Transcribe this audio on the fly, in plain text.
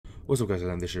What's up guys,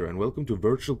 Hadlandish here, and welcome to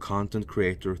Virtual Content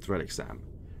Creator Threat Exam.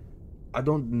 I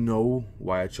don't know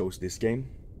why I chose this game.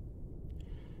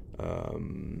 I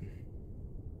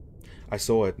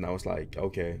saw it and I was like,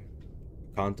 okay,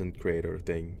 content creator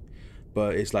thing.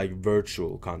 But it's like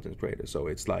virtual content creator, so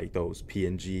it's like those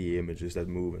PNG images that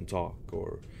move and talk,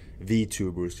 or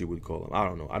VTubers you would call them. I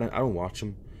don't know, I don't watch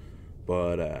them.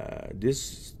 But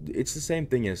it's the same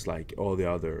thing as like all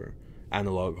the other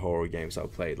analog horror games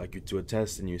I've played. Like you do a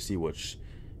test and you see which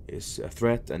is a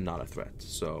threat and not a threat.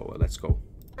 So let's go.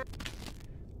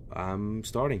 I'm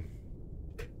starting.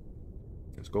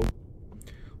 Let's go.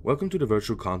 Welcome to the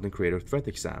Virtual Content Creator Threat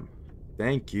Exam.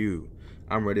 Thank you.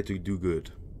 I'm ready to do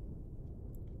good.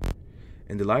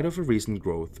 In the light of a recent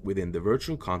growth within the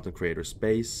virtual content creator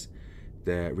space,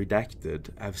 the Redacted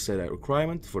have set a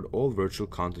requirement for all virtual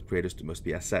content creators must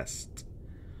be assessed.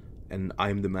 And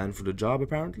I'm the man for the job,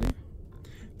 apparently.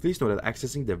 Please note that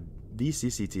accessing the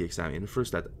Vccte exam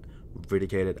infers that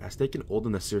Vccte has taken all the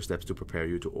necessary steps to prepare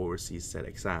you to oversee said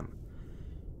exam.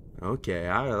 Okay,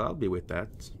 I'll be with that.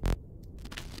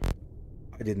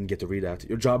 I didn't get to read that.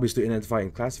 Your job is to identify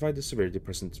and classify the severity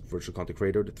present virtual content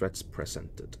creator, the threats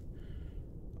presented.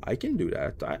 I can do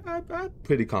that. I'm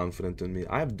pretty confident in me.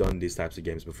 I've done these types of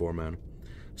games before, man.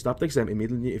 Stop the exam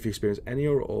immediately if you experience any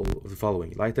or all of the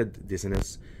following: lightheaded,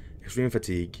 dizziness, extreme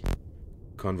fatigue,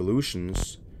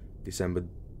 convolutions, dissembled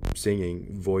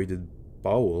singing, voided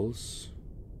bowels.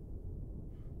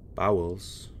 I don't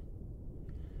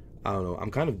know.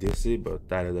 I'm kind of dizzy, but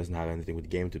that doesn't have anything with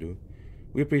the game to do.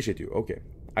 We appreciate you. Okay.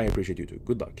 I appreciate you too.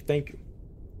 Good luck. Thank you.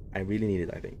 I really need it,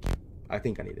 I think. I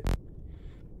think I need it.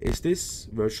 Is this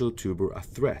virtual tuber a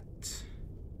threat?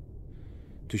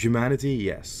 To humanity,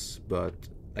 yes. But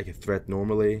like a threat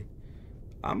normally?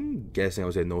 I'm guessing I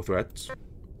would say no threat.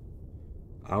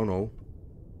 I don't know.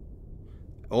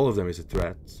 All of them is a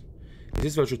threat. Is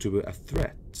this virtual tuber a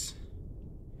threat?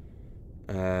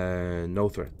 No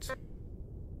threat.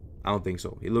 I don't think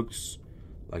so. He looks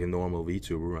like a normal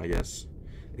VTuber, I guess.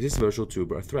 Is this virtual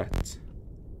tuber a threat?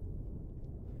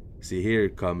 See, here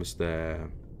comes the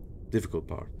difficult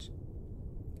part.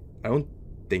 I don't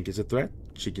think it's a threat.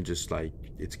 She can just like,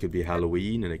 it could be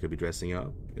Halloween and it could be dressing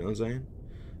up. You know what I'm saying?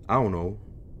 I don't know.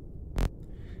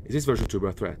 Is this virtual tuber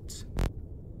a threat?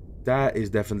 That is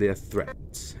definitely a threat.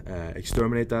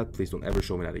 Exterminate that. Please don't ever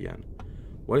show me that again.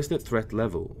 What is the threat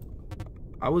level?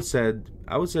 I would said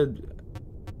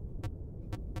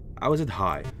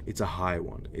high. It's a high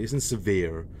one. It isn't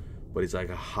severe, but it's like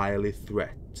a highly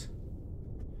threat.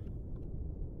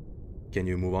 Can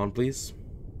you move on, please?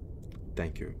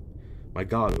 Thank you. My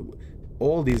god,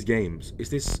 all these games. Is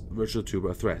this virtual tuber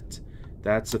a threat?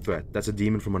 That's a threat. That's a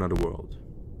demon from another world.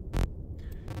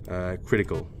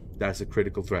 Critical. That's a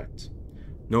critical threat.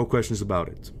 No questions about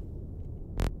it.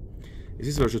 Is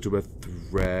this virtual tuber a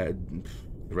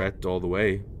threat all the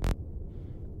way?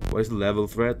 What is the level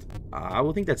of threat? I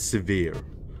would think that's severe.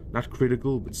 Not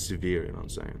critical, but severe, you know what I'm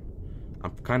saying?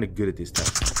 I'm kind of good at these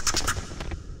tests.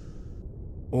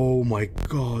 Oh my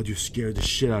god, you scared the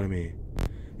shit out of me.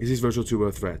 Is this virtual tuber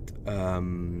a threat?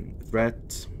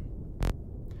 Threat.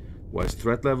 What is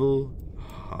threat level?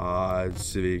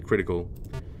 Severe, critical.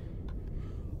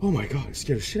 Oh my god, it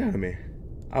scared the shit out of me.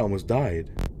 I almost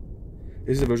died.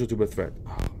 Is this a virtual tuber threat?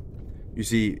 You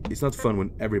see, it's not fun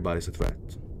when everybody's a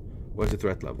threat. What is the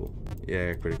threat level?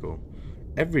 Yeah, critical.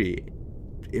 Every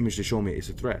image they show me is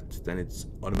a threat, then it's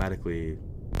automatically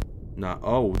not.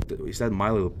 Oh, is that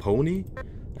My Little Pony?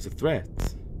 That's a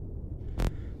threat.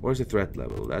 What is the threat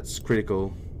level? That's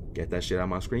critical. Get that shit out of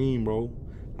my screen, bro.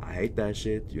 I hate that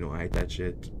shit. You know I hate that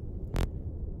shit.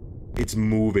 It's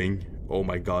moving. Oh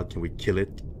my god, can we kill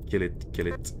it? Kill it, kill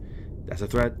it. That's a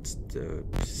threat. The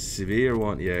severe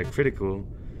one, yeah, critical.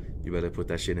 You better put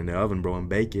that shit in the oven, bro, and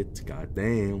bake it. God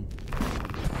damn.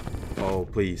 Oh,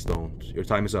 please don't. Your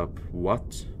time is up.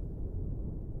 What?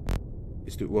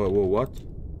 Whoa, what?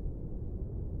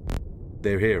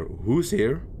 They're here. Who's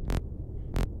here?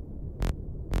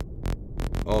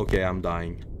 Okay, I'm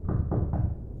dying.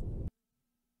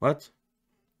 What?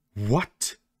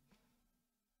 What?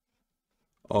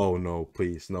 Oh no,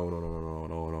 please.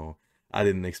 No. I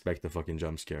didn't expect a fucking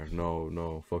jump scare.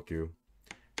 No, fuck you.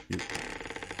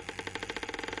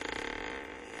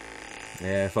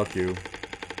 Yeah, fuck you.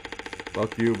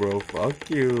 Fuck you, bro. Fuck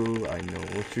you. I know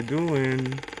what you're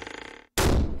doing.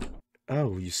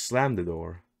 Oh, you slammed the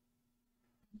door.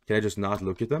 Can I just not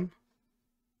look at them?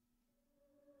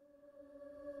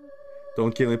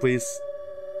 Don't kill me, please.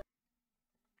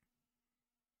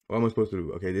 What am I supposed to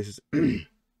do? Okay, this is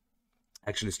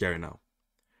actually scary now.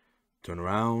 Turn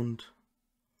around.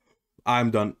 I'm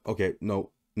done. Okay,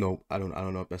 no. No, I don't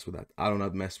not mess with that. I do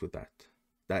not mess with that.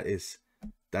 That is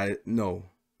no.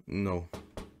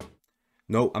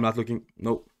 No, I'm not looking.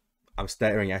 No, I'm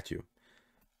staring at you.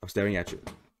 I'm staring at you.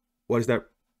 What is that?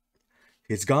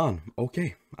 It's gone.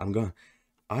 Okay, I'm gone.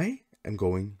 I am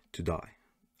going to die.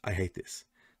 I hate this.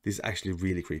 This is actually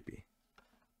really creepy.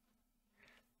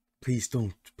 Please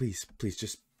don't. Please,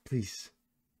 just please.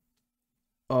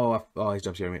 Oh, he's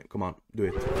jump scaring me. Come on, do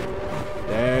it.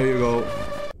 There you go.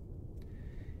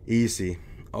 Easy.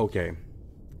 Okay.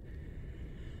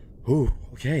 Ooh,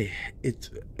 okay.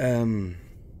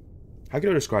 How can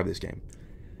I describe this game?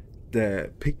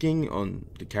 The picking on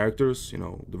the characters, you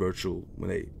know, the virtual, when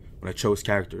I chose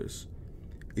characters,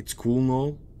 it's cool and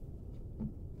all.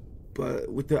 But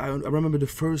I remember the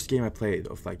first game I played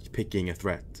of like picking a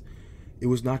threat. It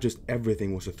was not just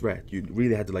everything was a threat. You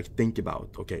really had to like think about,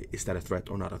 okay, is that a threat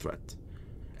or not a threat?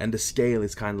 And the scale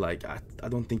is kind of like, I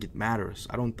don't think it matters.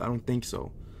 I don't think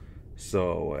so. So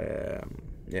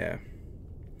yeah,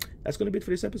 that's gonna be it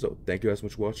for this episode. Thank you guys so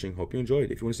much for watching. Hope you enjoyed.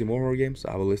 If you want to see more horror games,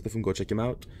 I have a list of them. Go check them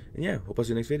out. And yeah, hope I'll see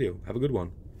you next video. Have a good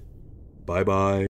one. Bye bye.